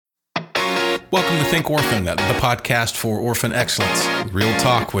Welcome to Think Orphan, the podcast for orphan excellence. Real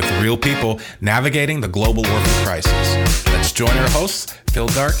talk with real people navigating the global orphan crisis. Let's join our hosts, Phil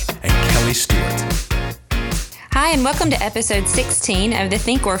Dark and Kelly Stewart. Hi, and welcome to episode 16 of the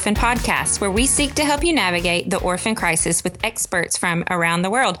Think Orphan podcast, where we seek to help you navigate the orphan crisis with experts from around the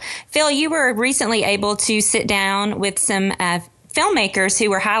world. Phil, you were recently able to sit down with some filmmakers who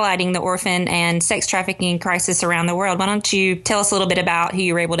were highlighting the orphan and sex trafficking crisis around the world. Why don't you tell us a little bit about who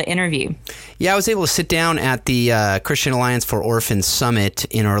you were able to interview? Yeah, I was able to sit down at the Christian Alliance for Orphans Summit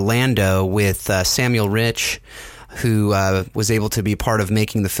in Orlando with Samuel Rich, who was able to be part of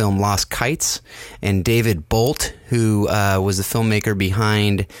making the film Lost Kites, and David Bolt, who was the filmmaker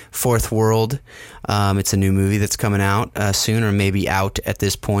behind Fourth World. It's a new movie that's coming out soon, or maybe out at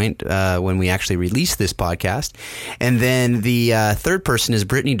this point when we actually release this podcast. And then the third person is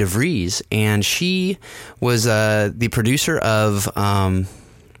Brittany Devries, and she was the producer of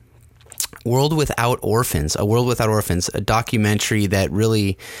World Without Orphans, a documentary that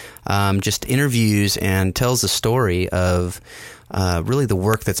really just interviews and tells the story of really the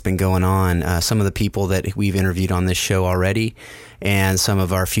work that's been going on, some of the people that we've interviewed on this show already, and some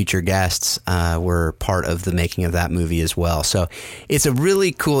of our future guests were part of the making of that movie as well. So it's a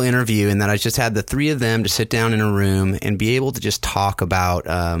really cool interview in that I just had the three of them to sit down in a room and be able to just talk about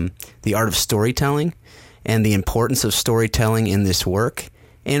the art of storytelling and the importance of storytelling in this work,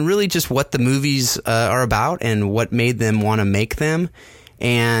 and really just what the movies are about and what made them want to make them,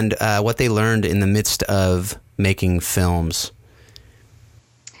 and what they learned in the midst of making films.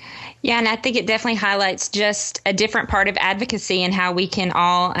 Yeah, and I think it definitely highlights just a different part of advocacy and how we can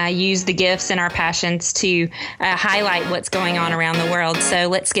all use the gifts and our passions to highlight what's going on around the world. So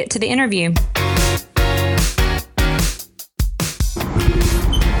let's get to the interview.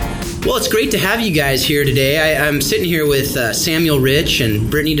 Well, it's great to have you guys here today. I'm sitting here with Samuel Rich and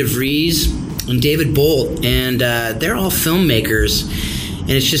Brittany Devries and David Bolt, and they're all filmmakers.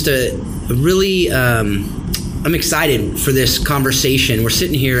 And it's just a really, I'm excited for this conversation. We're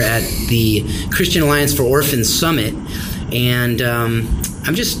sitting here at the Christian Alliance for Orphans Summit, and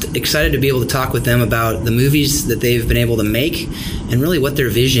I'm just excited to be able to talk with them about the movies that they've been able to make and really what their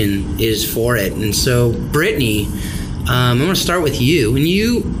vision is for it. And so, Brittany, I'm going to start with you. When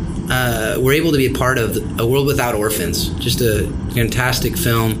you were able to be a part of A World Without Orphans, just a fantastic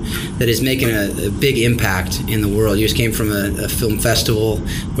film that is making a big impact in the world. You just came from a film festival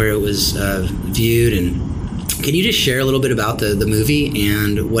where it was viewed, and can you just share a little bit about the movie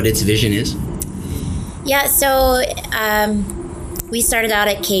and what its vision is? Yeah, so we started out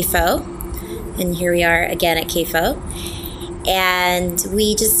at KFO, and here we are again at KFO. And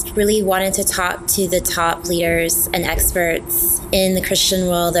we just really wanted to talk to the top leaders and experts in the Christian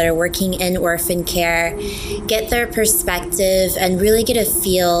world that are working in orphan care, get their perspective, and really get a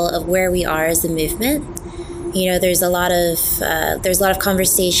feel of where we are as a movement. You know, there's a lot of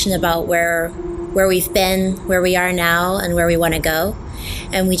conversation about where we've been, where we are now, and where we want to go.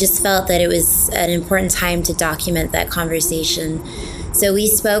 And we just felt that it was an important time to document that conversation. So we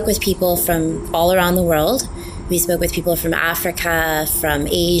spoke with people from all around the world. We spoke with people from Africa, from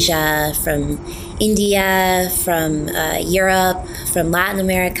Asia, from India, from Europe, from Latin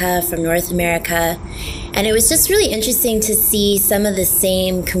America, from North America. And it was just really interesting to see some of the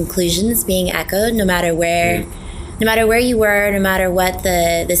same conclusions being echoed, no matter where you were, no matter what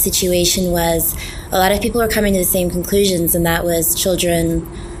the situation was. A lot of people were coming to the same conclusions, and that was children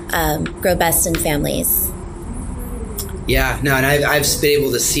grow best in families. Yeah, no, and I've been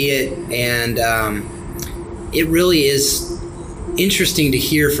able to see it, and it really is interesting to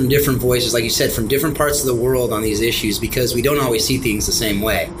hear from different voices, like you said, from different parts of the world on these issues, because we don't always see things the same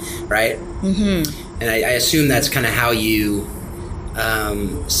way, right? Mm-hmm. And I assume that's kind of how you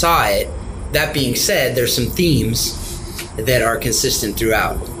saw it. That being said, there's some themes that are consistent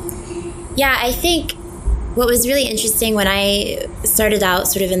throughout. Yeah, I think what was really interesting when I started out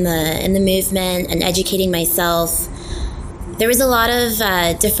sort of in the movement and educating myself, there was a lot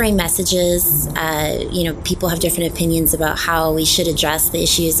of differing messages. People have different opinions about how we should address the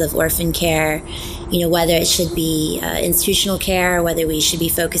issues of orphan care, whether it should be institutional care, whether we should be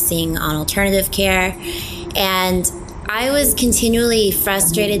focusing on alternative care. And I was continually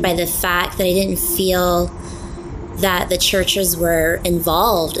frustrated by the fact that I didn't feel that the churches were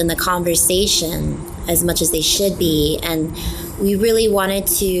involved in the conversation as much as they should be. And we really wanted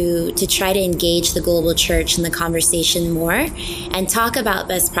to try to engage the global church in the conversation more and talk about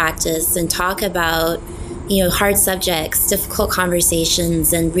best practice and talk about, hard subjects, difficult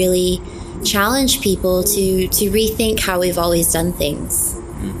conversations, and really challenge people to rethink how we've always done things.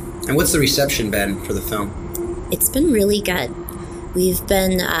 And what's the reception been for the film? It's been really good. we've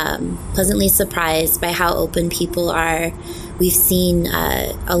been pleasantly surprised by how open people are. We've seen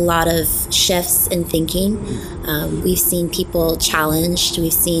a lot of shifts in thinking. We've seen people challenged.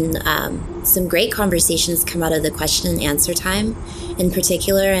 We've seen some great conversations come out of the question and answer time in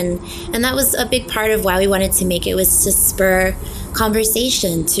particular. And that was a big part of why we wanted to make it, was to spur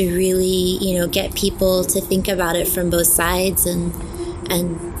conversation, to really, get people to think about it from both sides and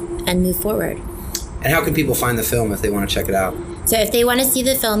move forward. And how can people find the film if they want to check it out? So if they want to see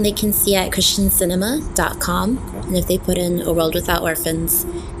the film, they can see it at christiancinema.com. And if they put in A World Without Orphans,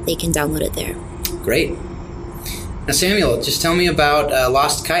 they can download it there. Great. Now, Samuel, just tell me about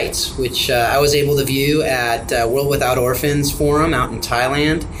Lost Kites, which I was able to view at World Without Orphans Forum out in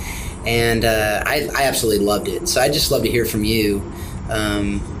Thailand. And I absolutely loved it. So I'd just love to hear from you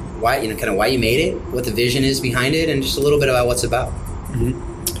why you made it, what the vision is behind it, and just a little bit about what it's about.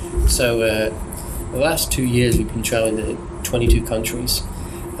 Mm-hmm. So the last 2 years we've been traveling to 22 countries,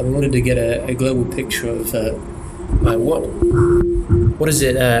 and we wanted to get a global picture of what is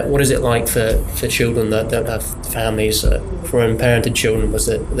it like for children that don't have families. For unparented children was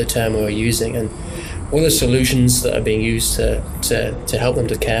the term we were using, and what are the solutions that are being used to help them,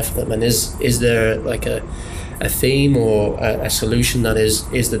 to care for them, and is there like a theme or a solution that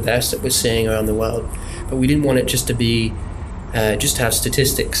is the best that we're seeing around the world? But we didn't want it just to be just to have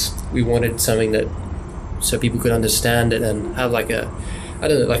statistics. We wanted something that so people could understand it and have like a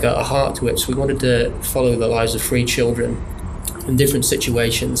heart to it. So we wanted to follow the lives of 3 children in different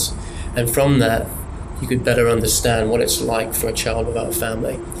situations, and from that you could better understand what it's like for a child without a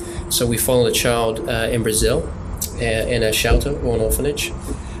family. So we followed a child in Brazil in a shelter or an orphanage,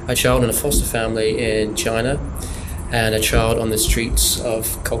 a child in a foster family in China, and a child on the streets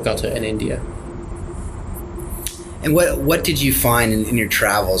of Kolkata in India. And what did you find in your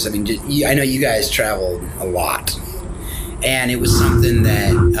travels? I mean, I know you guys traveled a lot, and it was something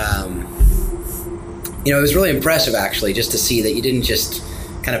that, it was really impressive actually, just to see that you didn't just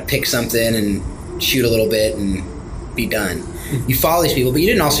kind of pick something and shoot a little bit and be done. Mm-hmm. You follow these people, but you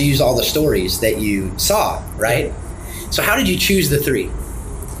didn't also use all the stories that you saw, right? Yeah. So how did you choose the 3?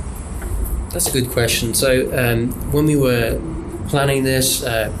 That's a good question. So when we were planning this,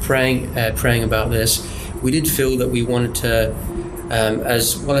 praying about this, we did feel that we wanted to,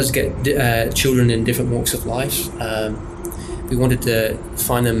 as well as get children in different walks of life, we wanted to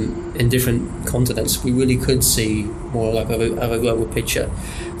find them in different continents. We really could see more like of a global picture.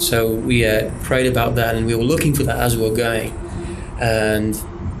 So we prayed about that, and we were looking for that as we were going, and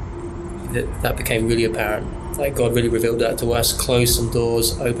that became really apparent. Like God really revealed that to us, closed some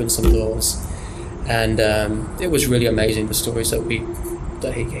doors, opened some doors, and it was really amazing, the stories that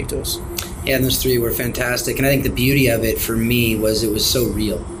He gave to us. Yeah, and those 3 were fantastic. And I think the beauty of it for me was it was so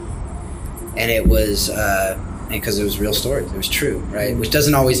real. And it was, because it was real stories. It was true, right? Mm-hmm. Which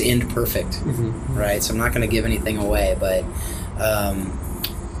doesn't always end perfect, mm-hmm. right? So I'm not going to give anything away. But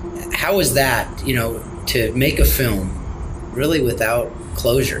how was that, to make a film really without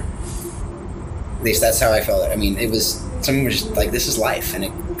closure? At least that's how I felt it. I mean, it was, someone was just like, this is life, and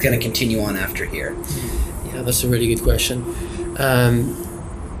it's going to continue on after here. Yeah, that's a really good question.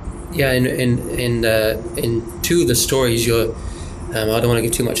 Yeah, in 2 of the stories, I don't want to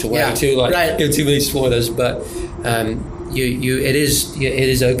give too much away, right. Give too many spoilers, but it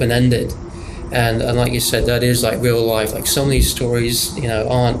is open ended, and like you said, that is like real life. Like some of these stories,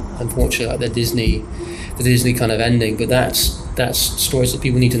 aren't unfortunately like the Disney kind of ending, but that's stories that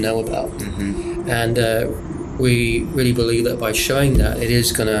people need to know about, mm-hmm. and we really believe that by showing that, it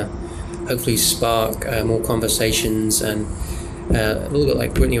is going to hopefully spark more conversations and. A little bit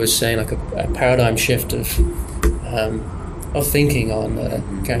like Brittany was saying, like a paradigm shift of thinking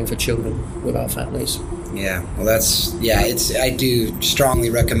on caring for children without families. Yeah, well, I do strongly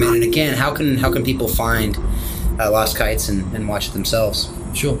recommend it. Again, how can people find Lost Kites and watch it themselves?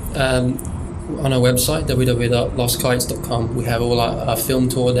 Sure. On our website, www.lostkites.com, we have all our film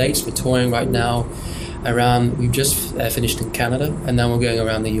tour dates. We're touring right now we've just finished in Canada, and now we're going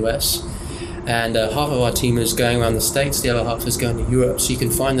around the US. And half of our team is going around the States, the other half is going to Europe. So you can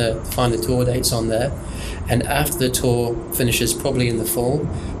find the tour dates on there. And after the tour finishes, probably in the fall,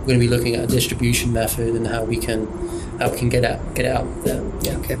 we're going to be looking at a distribution method and how we can get out there.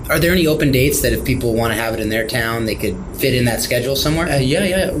 Yeah. Okay. Are there any open dates that if people want to have it in their town, they could fit in that schedule somewhere?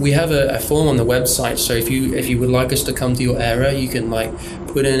 Yeah. We have a form on the website. So if you would like us to come to your area, you can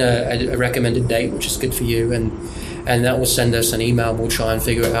put in a recommended date, which is good for you, and that will send us an email. We'll try and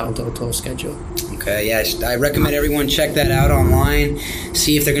figure it out into the tour schedule. Okay, yeah, I recommend everyone check that out online,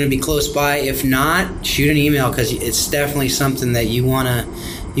 see if they're going to be close by. If not, shoot an email, because it's definitely something that you want to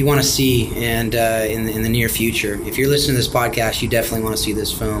you want to see, and in the near future. If you're listening to this podcast, you definitely want to see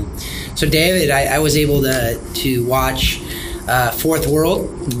this film. So, David, I was able to watch Fourth World,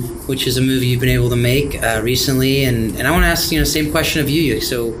 which is a movie you've been able to make recently, and I want to ask same question of you.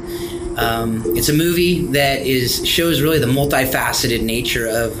 So, it's a movie that shows really the multifaceted nature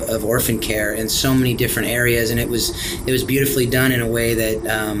of orphan care in so many different areas, and it was beautifully done in a way that,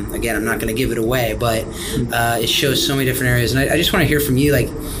 again, I'm not going to give it away, but it shows so many different areas. And I just want to hear from you, like,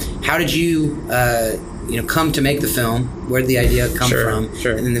 how did you come to make the film? Where did the idea come from?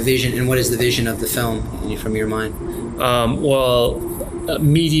 Sure. And then the vision, and what is the vision of the film from your mind?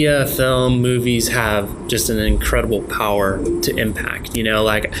 Media, film, movies have just an incredible power to impact.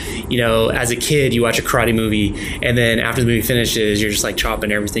 As a kid, you watch a karate movie, and then after the movie finishes, you're just like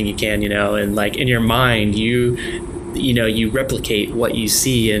chopping everything you can, and like in your mind, you replicate what you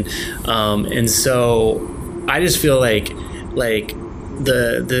see, and so I just feel like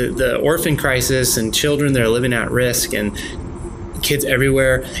the orphan crisis and children that are living at risk and kids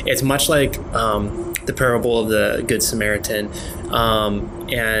everywhere. It's much like the parable of the Good Samaritan,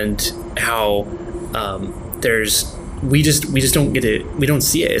 and how we just don't get it. We don't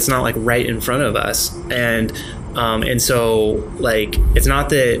see it. It's not like right in front of us, and so like it's not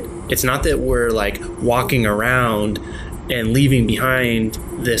that we're like walking around and leaving behind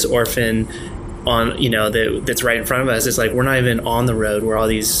this orphan on that's right in front of us. It's like we're not even on the road where all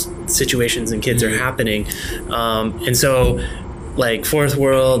these situations and kids are happening, and so like Fourth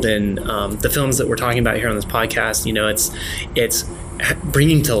World and the films that we're talking about here on this podcast, it's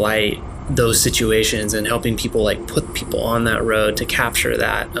bringing to light those situations and helping people like put people on that road to capture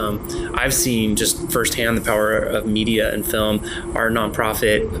that. I've seen just firsthand the power of media and film. Our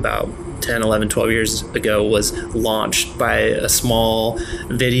nonprofit about 10, 11, 12 years ago was launched by a small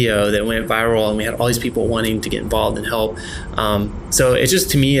video that went viral, and we had all these people wanting to get involved and help. So it's just,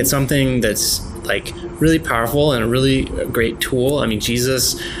 to me, it's something that's like really powerful and a really great tool. I mean,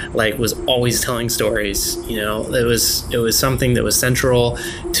 Jesus like was always telling stories, it was something that was central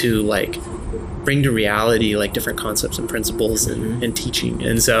to like bring to reality like different concepts and principles and teaching.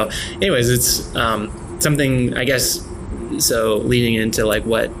 And so anyways, it's something, I guess, so leading into like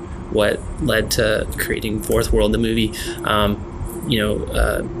what led to creating Fourth World, the movie,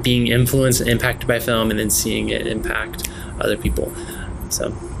 being influenced and impacted by film, and then seeing it impact other people.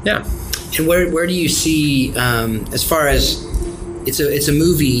 So yeah. And where do you see, as far as it's a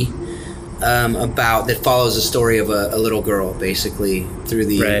movie about that follows the story of a little girl, basically, through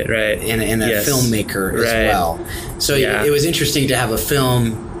the right and a filmmaker as well. So it was interesting to have a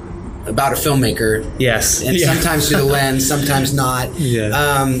film about a filmmaker. Yes. And sometimes through the lens, sometimes not.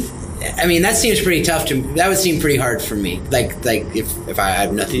 Yeah. I mean, that seems pretty tough that would seem pretty hard for me. Like if I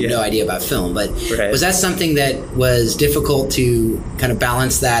have no idea about film, but was that something that was difficult to kind of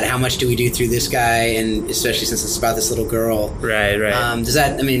balance that? How much do we do through this guy, and especially since it's about this little girl? Right. Does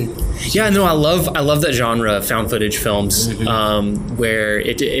that? I mean, yeah, no, I love that genre of found footage films, where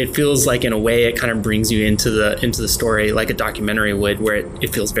it feels like in a way it kind of brings you into the story like a documentary would, where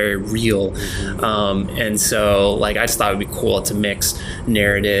it feels very real, and so like I just thought it'd be cool to mix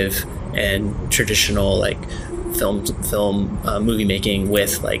narrative and traditional like film movie making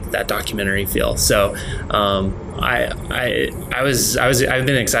with like that documentary feel. So I've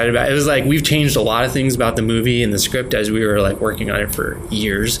been excited about it. It was like we've changed a lot of things about the movie and the script as we were like working on it for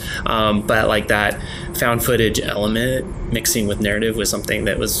years, but like that found footage element mixing with narrative was something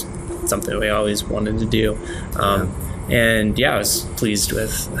we always wanted to do. And I was pleased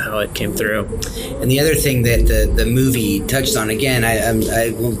with how it came through. And the other thing that the movie touched on, again,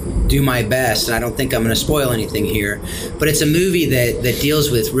 I will do my best, and I don't think I'm going to spoil anything here, but it's a movie that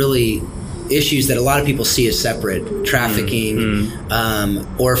deals with really issues that a lot of people see as separate: trafficking,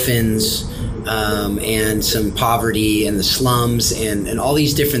 orphans, and some poverty and the slums, and all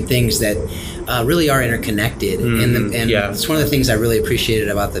these different things that really are interconnected. And it's one of the things I really appreciated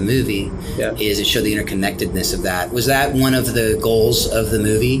about the movie is it showed the interconnectedness of that. Was that one of the goals of the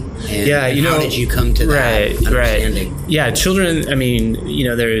movie? And how did you come to that understanding? Yeah, children, I mean,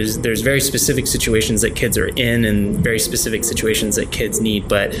 there's very specific situations that kids are in and very specific situations that kids need,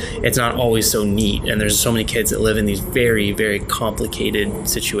 but it's not always so neat. And there's so many kids that live in these very, very complicated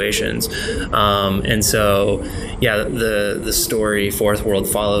situations. And so, the story Fourth World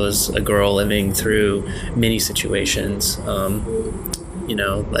follows a girl living through many situations.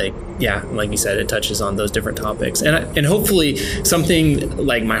 Like you said, it touches on those different topics, and hopefully something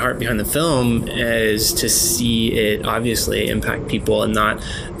like my heart behind the film is to see it obviously impact people, and not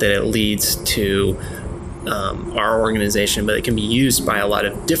that it leads to our organization, but it can be used by a lot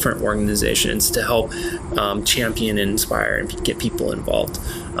of different organizations to help champion and inspire and get people involved.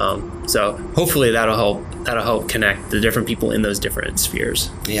 So hopefully that'll help connect the different people in those different spheres.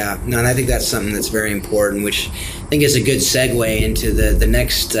 Yeah, no, and I think that's something that's very important, which I think is a good segue into the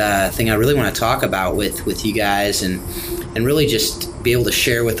next thing I really want to talk about with you guys, and really just be able to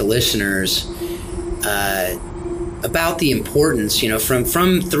share with the listeners about the importance,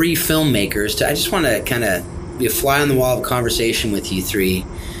 from three filmmakers to, I just want to kind of be a fly on the wall of a conversation with you three.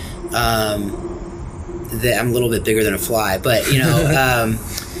 That I'm a little bit bigger than a fly, but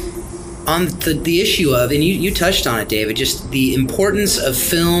on the issue of, and you touched on it, David, just the importance of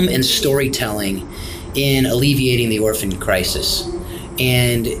film and storytelling in alleviating the orphan crisis.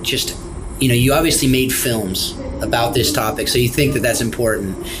 And just, you obviously made films about this topic, so you think that that's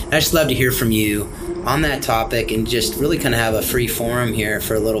important. And I just love to hear from you on that topic, and just really kind of have a free forum here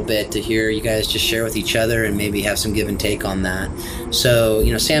for a little bit to hear you guys just share with each other and maybe have some give and take on that. So,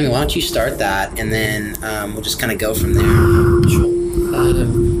 Samuel, why don't you start that, and then we'll just kind of go from there. Sure.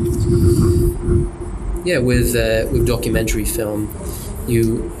 With documentary film,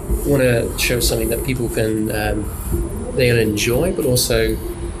 you want to show something that people can they'll enjoy, but also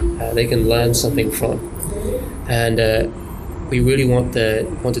they can learn something from. And we really wanted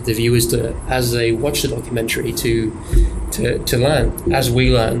the viewers to, as they watch the documentary, to learn as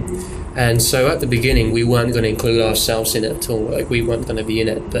we learn. And so at the beginning, we weren't going to include ourselves in it at all. Like, we weren't going to be in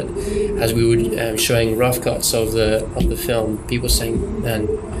it. But as we were showing rough cuts of the film, people saying, "Man,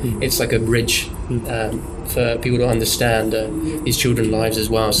 it's like a bridge for people to understand these children's lives as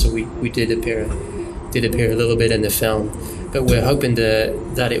well." So we did appear a little bit in the film, but we're hoping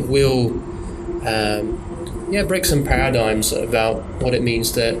that it will break some paradigms about what it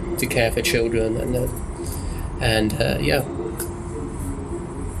means to care for children, and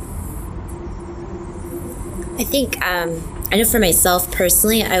I think, I know for myself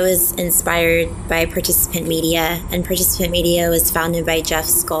personally, I was inspired by Participant Media, and Participant Media was founded by Jeff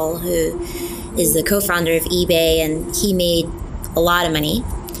Skull, who is the co-founder of eBay, and he made a lot of money,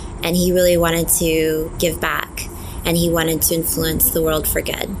 and he really wanted to give back, and he wanted to influence the world for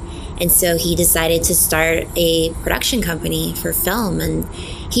good. And so he decided to start a production company for film, and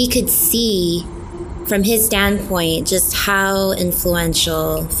he could see from his standpoint just how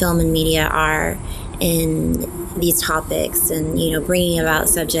influential film and media are in these topics, and bringing about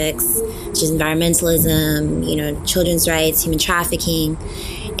subjects such as environmentalism, children's rights, human trafficking.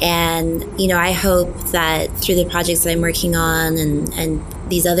 And I hope that through the projects that I'm working on and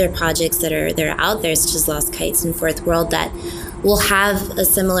these other projects that are out there, such as Lost Kites and Fourth World, that will have a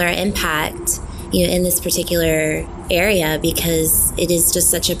similar impact in this particular area, because it is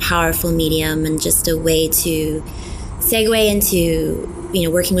just such a powerful medium and just a way to segue into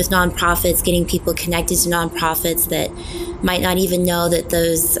working with nonprofits, getting people connected to nonprofits that might not even know that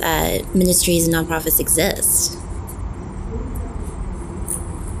those ministries and nonprofits exist.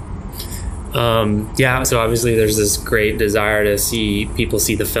 So obviously there's this great desire to see people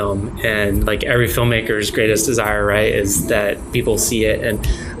see the film, and like every filmmaker's greatest desire, right, is that people see it. And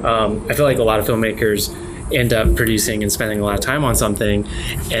I feel like a lot of filmmakers end up producing and spending a lot of time on something,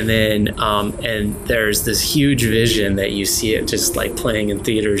 and then and there's this huge vision that you see it just like playing in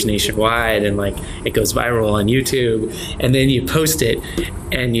theaters nationwide, and like it goes viral on YouTube, and then you post it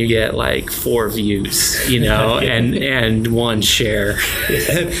and you get like 4 views, and 1 share.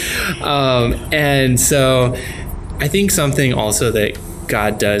 And so I think something also that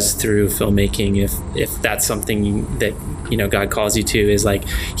God does through filmmaking, if that's something that God calls you to, is like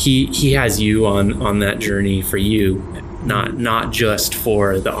he has you on that journey for you, not just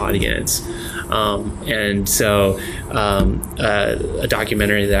for the audience. And so a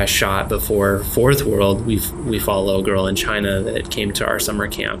documentary that I shot before Fourth World, we follow a girl in China that came to our summer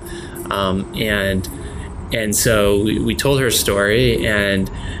camp, and so we told her story,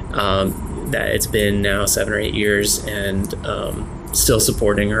 and that it's been now 7 or 8 years, and still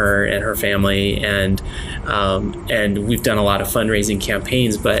supporting her and her family, and we've done a lot of fundraising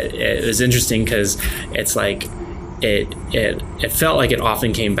campaigns. But it was interesting because it's like it felt like it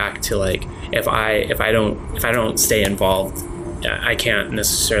often came back to like, if I don't stay involved, I can't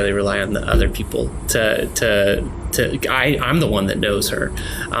necessarily rely on the other people I'm the one that knows her.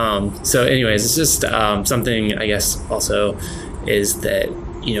 So anyways, it's just something, I guess, also is that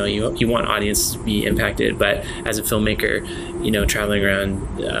you want audiences to be impacted, but as a filmmaker, traveling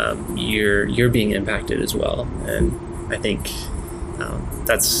around, you're being impacted as well. And I think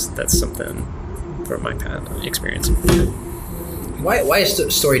that's something from my past experience. Why is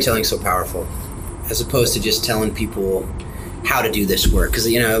storytelling so powerful, as opposed to just telling people, how to do this work, because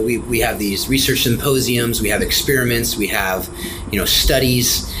we have these research symposiums, we have experiments, we have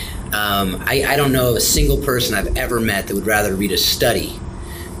studies. I don't know of a single person I've ever met that would rather read a study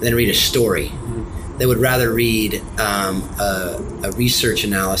than read a story. They would rather read a research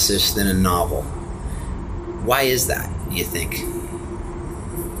analysis than a novel. Why is that, do you think?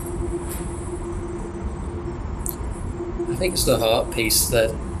 I think it's the heart piece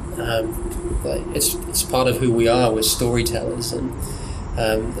that it's part of who we are. We're storytellers, and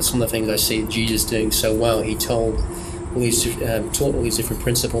that's one of the things I see Jesus doing so well. He taught all these different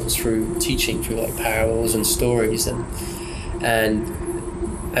principles through teaching, through like parables and stories, and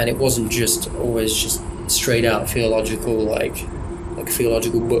it wasn't just always just straight out theological like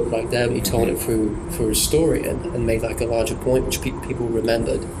theological book like that, but he told it through a story and made like a larger point which people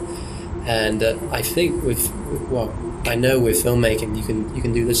remembered. And I think I know with filmmaking you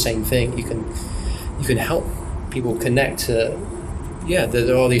can do the same thing. You can help people connect to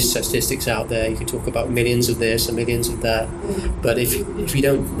there are these statistics out there. You can talk about millions of this and millions of that, but if you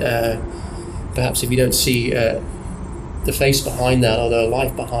don't perhaps if you don't see the face behind that or the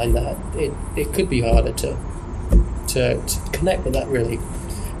life behind that, it could be harder to connect with that, really.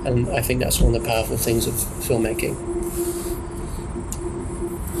 And I think that's one of the powerful things of filmmaking.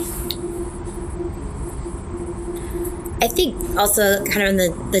 I think also kind of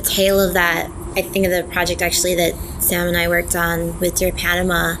in the tail of that, I think of the project actually that Sam and I worked on with Dear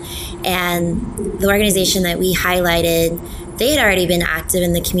Panama, and the organization that we highlighted, they had already been active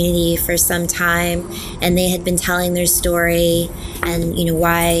in the community for some time, and they had been telling their story and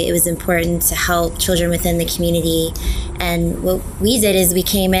why it was important to help children within the community. And what we did is we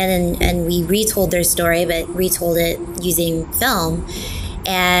came in and we retold their story, but retold it using film.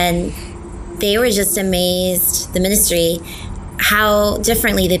 And they were just amazed, the ministry, how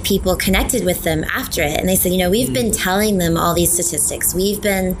differently the people connected with them after it. And they said, we've been telling them all these statistics. We've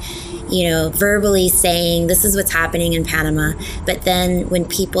been, verbally saying this is what's happening in Panama. But then when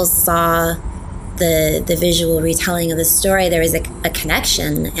people saw the visual retelling of the story, there was a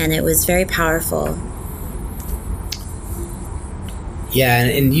connection, and it was very powerful. Yeah,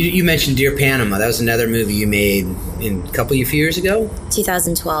 and you mentioned Dear Panama. That was another movie you made a few years ago?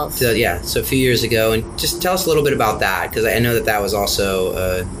 2012. So a few years ago. And just tell us a little bit about that, because I know that was also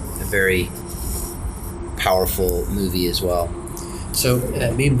a very powerful movie as well. So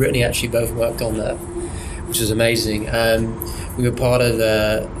me and Brittany actually both worked on that, which was amazing. We were part of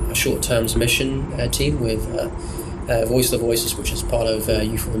a short-term mission team with Voice of the Voices, which is part of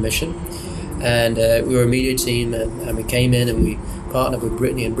Youth on the Mission. And we were a media team, and we came in and we partnered with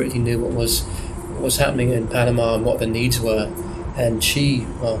Brittany, and Brittany knew what was happening in Panama and what the needs were. And she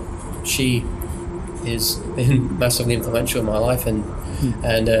is been massively influential in my life, and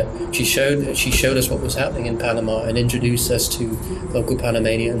she showed us what was happening in Panama and introduced us to local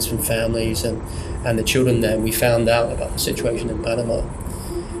Panamanians and families and the children there. We found out about the situation in Panama.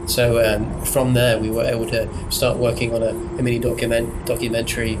 So from there, we were able to start working on a mini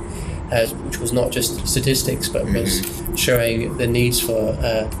documentary, which was not just statistics, but was showing the needs for,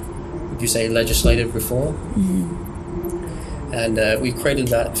 would you say, legislative reform. And we created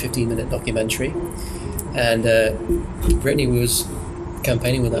that 15-minute documentary. And Brittany was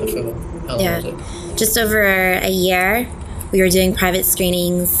campaigning with that for how long was it? Just over a year. We were doing private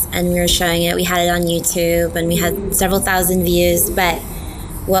screenings, and we were showing it. We had it on YouTube, and we had several thousand views. But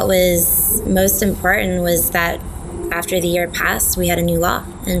what was most important was that after the year passed, we had a new law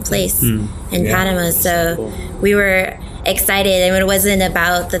in place in Panama. So we were excited, and it wasn't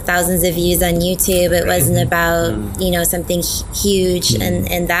about the thousands of views on YouTube. It wasn't about something huge. And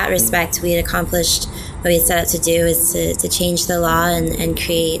in that respect, we had accomplished what we set out to do, is to change the law and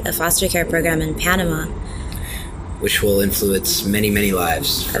create a foster care program in Panama, which will influence many, many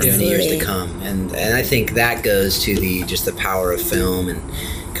lives for many years to come. And I think that goes to the power of film, and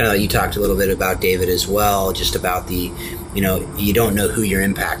kind of like you talked a little bit about, David, as well, just about the, you don't know who you're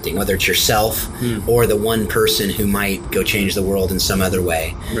impacting, whether it's yourself or the one person who might go change the world in some other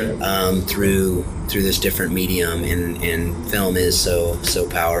way through this different medium, and film is so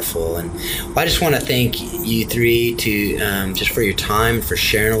powerful. And I just want to thank you three to just for your time, for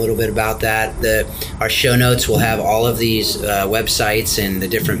sharing a little bit about that. Our show notes will have all of these websites and the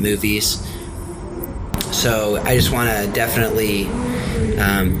different movies. So I just want to definitely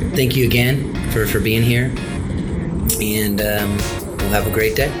thank you again for being here, and we'll have a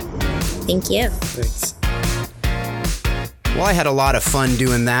great day. Thank you. Thanks. Well, I had a lot of fun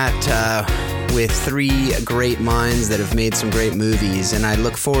doing that with three great minds that have made some great movies, and I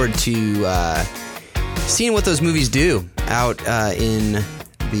look forward to seeing what those movies do out in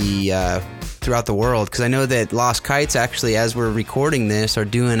the throughout the world, because I know that Lost Kites actually, as we're recording this, are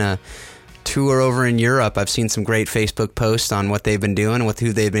doing a tour over in Europe. I've seen some great Facebook posts on what they've been doing, with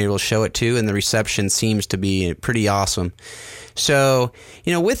who they've been able to show it to, and the reception seems to be pretty awesome. So,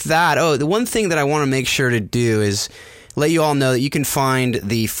 with that, the one thing that I want to make sure to do is let you all know that you can find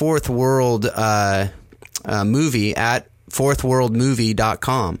the Fourth World movie at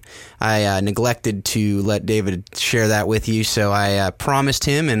fourthworldmovie.com. I neglected to let David share that with you, so I promised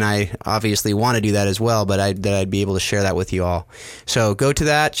him, and I obviously want to do that as well, but that I'd be able to share that with you all. So go to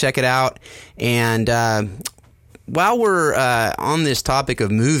that, check it out, and while we're on this topic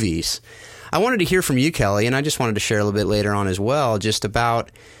of movies, I wanted to hear from you, Kelly, and I just wanted to share a little bit later on as well, just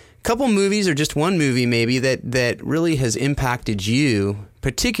about a couple movies, or just one movie maybe, that really has impacted you,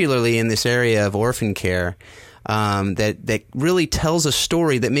 particularly in this area of orphan care. That really tells a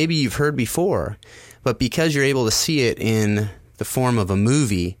story that maybe you've heard before, but because you're able to see it in the form of a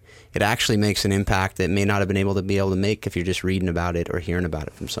movie, it actually makes an impact that may not have been able to make if you're just reading about it or hearing about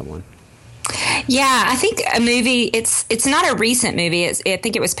it from someone. Yeah, I think a movie, it's not a recent movie. I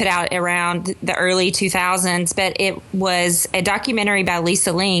think it was put out around the early 2000s, but it was a documentary by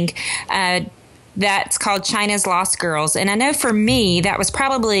Lisa Ling, that's called China's Lost Girls. And I know for me, that was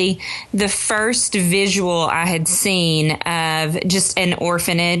probably the first visual I had seen of just an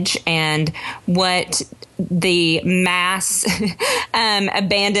orphanage and what the mass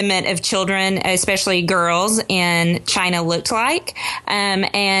abandonment of children, especially girls in China, looked like. And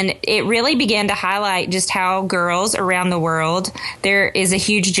it really began to highlight just how girls around the world, there is a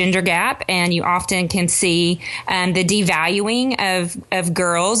huge gender gap, and you often can see the devaluing of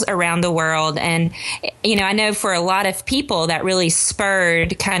girls around the world. And, I know for a lot of people that really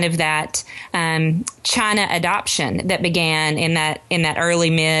spurred kind of that China adoption that began in that early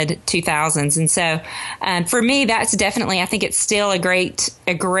mid 2000s. And so for me, that's definitely, I think it's still a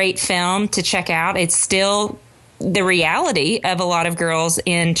great film to check out. It's still the reality of a lot of girls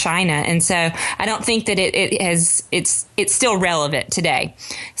in China. And so I don't think that it's still relevant today.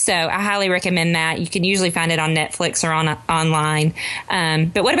 So I highly recommend that. You can usually find it on Netflix or online.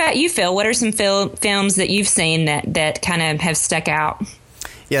 But what about you, Phil? What are some films that you've seen that kind of have stuck out?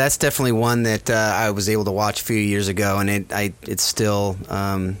 Yeah, that's definitely one that I was able to watch a few years ago, and it still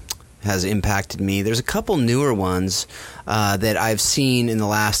has impacted me. There's a couple newer ones that I've seen in the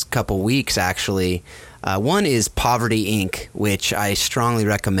last couple weeks, actually. One is Poverty, Inc., which I strongly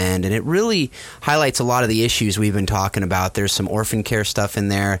recommend, and it really highlights a lot of the issues we've been talking about. There's some orphan care stuff in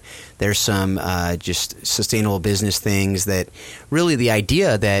there. There's some just sustainable business things that really the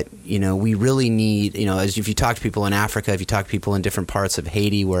idea that, we really need, as if you talk to people in Africa, if you talk to people in different parts of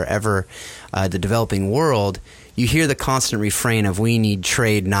Haiti, wherever, the developing world, you hear the constant refrain of we need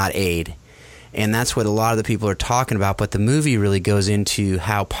trade, not aid. And that's what a lot of the people are talking about. But the movie really goes into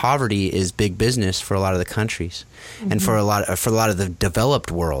how poverty is big business for a lot of the countries, mm-hmm. and for a lot of the developed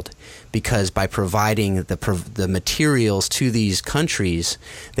world, because by providing the materials to these countries,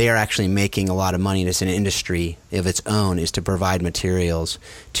 they are actually making a lot of money. And it's an industry of its own, is to provide materials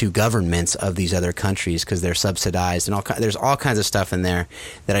to governments of these other countries, because they're subsidized, and there's all kinds of stuff in there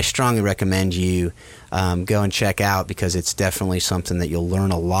that I strongly recommend you go and check out, because it's definitely something that you'll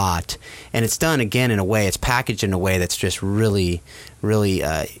learn a lot. And it's done, again, in a way, it's packaged in a way that's just really, really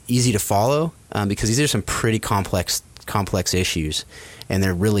easy to follow, because these are some pretty complex issues, and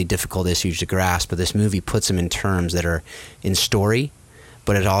they're really difficult issues to grasp. But this movie puts them in terms that are in story,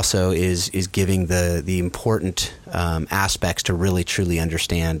 but it also is giving the important aspects to really truly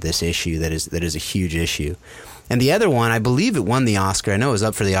understand this issue that is a huge issue. And the other one, I believe it won the Oscar. I know it was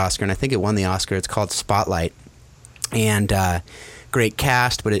up for the Oscar, and I think it won the Oscar. It's called Spotlight. And great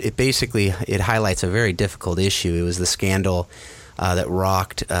cast, but it basically highlights a very difficult issue. It was the scandal that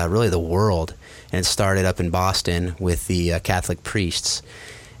rocked really the world, and it started up in Boston with the Catholic priests.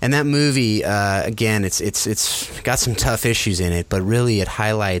 And that movie, again, it's got some tough issues in it, but really it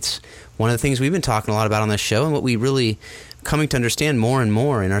highlights one of the things we've been talking a lot about on this show, and what we really coming to understand more and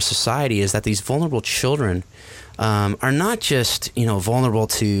more in our society is that these vulnerable children are not just vulnerable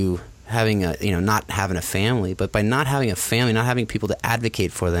to having not having a family, but by not having a family, not having people to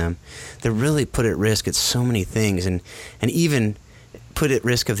advocate for them, they're really put at risk at so many things, and even put at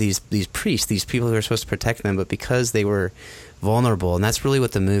risk of these priests, these people who are supposed to protect them, but because they were vulnerable. And that's really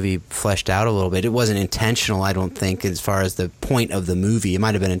what the movie fleshed out a little bit. It wasn't intentional, I don't think, as far as the point of the movie. It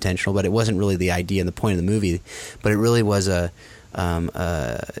might have been intentional, but it wasn't really the idea and the point of the movie. But it really was an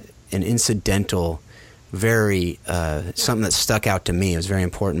incidental, very something that stuck out to me. It was a very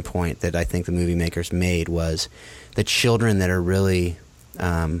important point that I think the movie makers made, was the children that are really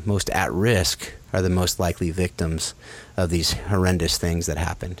most at risk are the most likely victims of these horrendous things that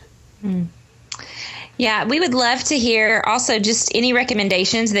happened. Yeah, we would love to hear also just any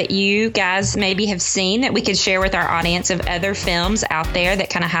recommendations that you guys maybe have seen that we could share with our audience of other films out there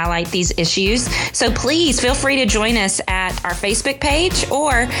that kind of highlight these issues. So please feel free to join us at our Facebook page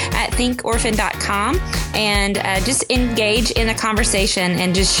or at thinkorphan.com and just engage in a conversation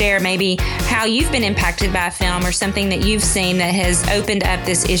and just share maybe how you've been impacted by a film or something that you've seen that has opened up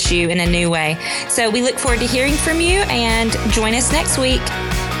this issue in a new way. So we look forward to hearing from you, and join us next week.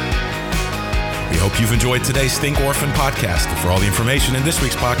 We hope you've enjoyed today's Think Orphan podcast. And for all the information in this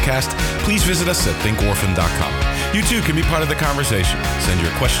week's podcast, please visit us at thinkorphan.com. You too can be part of the conversation. Send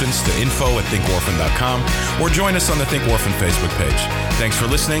your questions to info@thinkorphan.com or join us on the Think Orphan Facebook page. Thanks for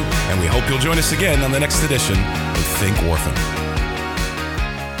listening, and we hope you'll join us again on the next edition of Think Orphan.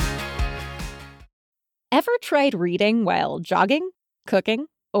 Ever tried reading while jogging, cooking,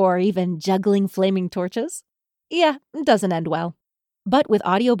 or even juggling flaming torches? Yeah, it doesn't end well. But with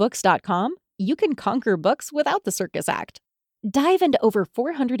audiobooks.com, you can conquer books without the circus act. Dive into over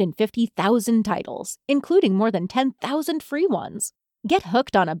 450,000 titles, including more than 10,000 free ones. Get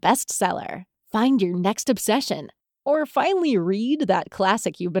hooked on a bestseller, find your next obsession, or finally read that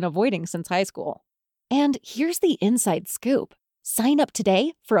classic you've been avoiding since high school. And here's the inside scoop. Sign up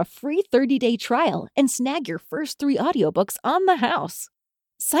today for a free 30-day trial and snag your first 3 audiobooks on the house.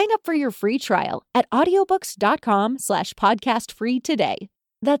 Sign up for your free trial at audiobooks.com/podcastfree today.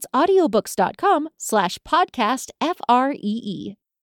 That's audiobooks.com/podcastfree.